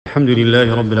الحمد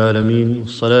لله رب العالمين،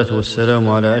 والصلاة والسلام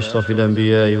على أشرف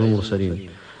الأنبياء والمرسلين.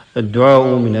 الدعاء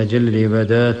من أجل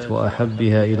العبادات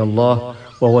وأحبها إلى الله،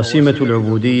 وهو سمة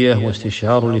العبودية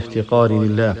واستشعار الافتقار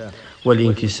لله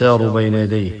والانكسار بين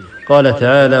يديه. قال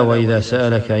تعالى: وإذا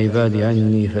سألك عبادي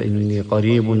عني فإني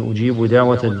قريب أجيب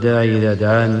دعوة الداعي إذا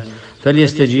دعاني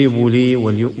فليستجيبوا لي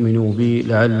وليؤمنوا بي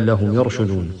لعلهم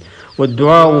يرشدون.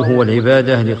 والدعاء هو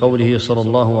العبادة، لقوله صلى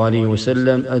الله عليه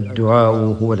وسلم: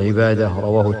 الدعاء هو العبادة،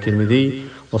 رواه الترمذي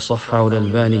وصححه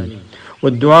الألباني.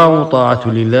 والدعاء طاعة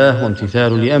لله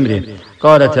وامتثال لأمره.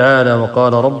 قال تعالى: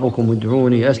 وقال ربكم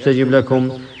ادعوني أستجب لكم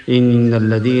إن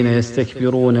الذين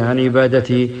يستكبرون عن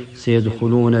عبادتي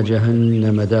سيدخلون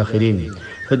جهنم داخرين.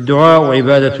 فالدعاء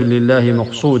عبادة لله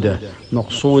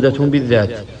مقصودة بالذات،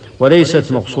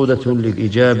 وليست مقصودة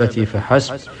للإجابة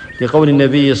فحسب، لقول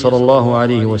النبي صلى الله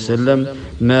عليه وسلم: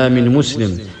 ما من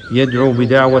مسلم يدعو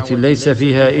بدعوة ليس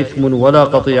فيها إثم ولا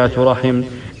قطيعة رحم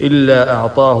إلا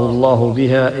أعطاه الله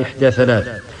بها إحدى ثلاث: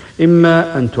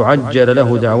 إما أن تعجل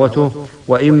له دعوته،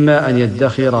 وإما أن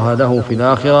يدخرها له في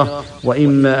الآخرة،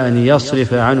 وإما أن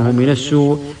يصرف عنه من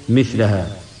السوء مثلها.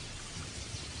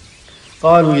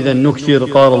 قالوا: إذا نكثر.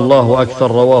 قال: الله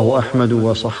أكثر، رواه أحمد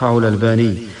وصححه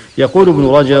الألباني. يقول ابن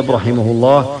رجب رحمه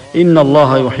الله: إن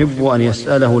الله يحب أن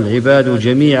يسأله العباد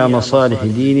جميع مصالح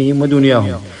دينهم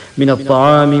ودنياهم من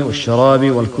الطعام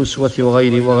والشراب والكسوة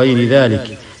وغير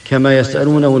ذلك، كما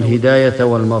يسألونه الهداية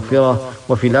والمغفرة.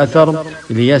 وفي الأثر: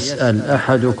 ليسأل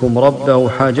أحدكم ربه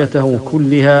حاجته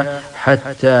كلها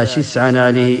حتى شسع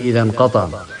نعله إذا انقطع.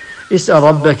 اسأل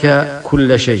ربك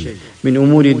كل شيء من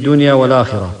أمور الدنيا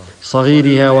والآخرة،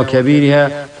 صغيرها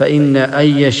وكبيرها، فإن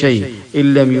أي شيء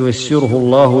إن لم ييسره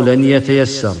الله لن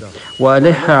يتيسر.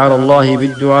 وألح على الله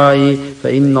بالدعاء،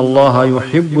 فإن الله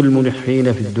يحب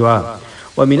الملحين في الدعاء.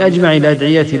 ومن أجمع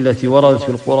الأدعية التي وردت في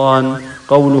القرآن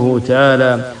قوله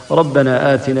تعالى: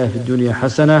 ربنا آتنا في الدنيا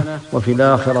حسنة وفي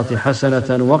الآخرة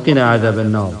حسنة وقنا عذاب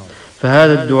النار.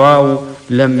 فهذا الدعاء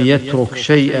لم يترك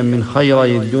شيئا من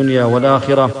خيري الدنيا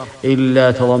والآخرة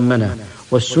إلا تضمنه.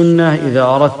 والسنة إذا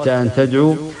أردت أن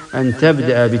تدعو أن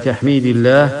تبدأ بتحميد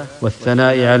الله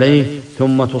والثناء عليه،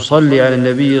 ثم تصلي على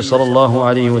النبي صلى الله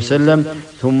عليه وسلم،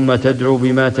 ثم تدعو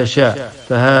بما تشاء،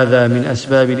 فهذا من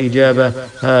أسباب الإجابة.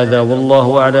 هذا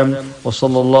والله أعلم،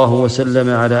 وصلى الله وسلم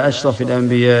على أشرف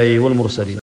الأنبياء والمرسلين.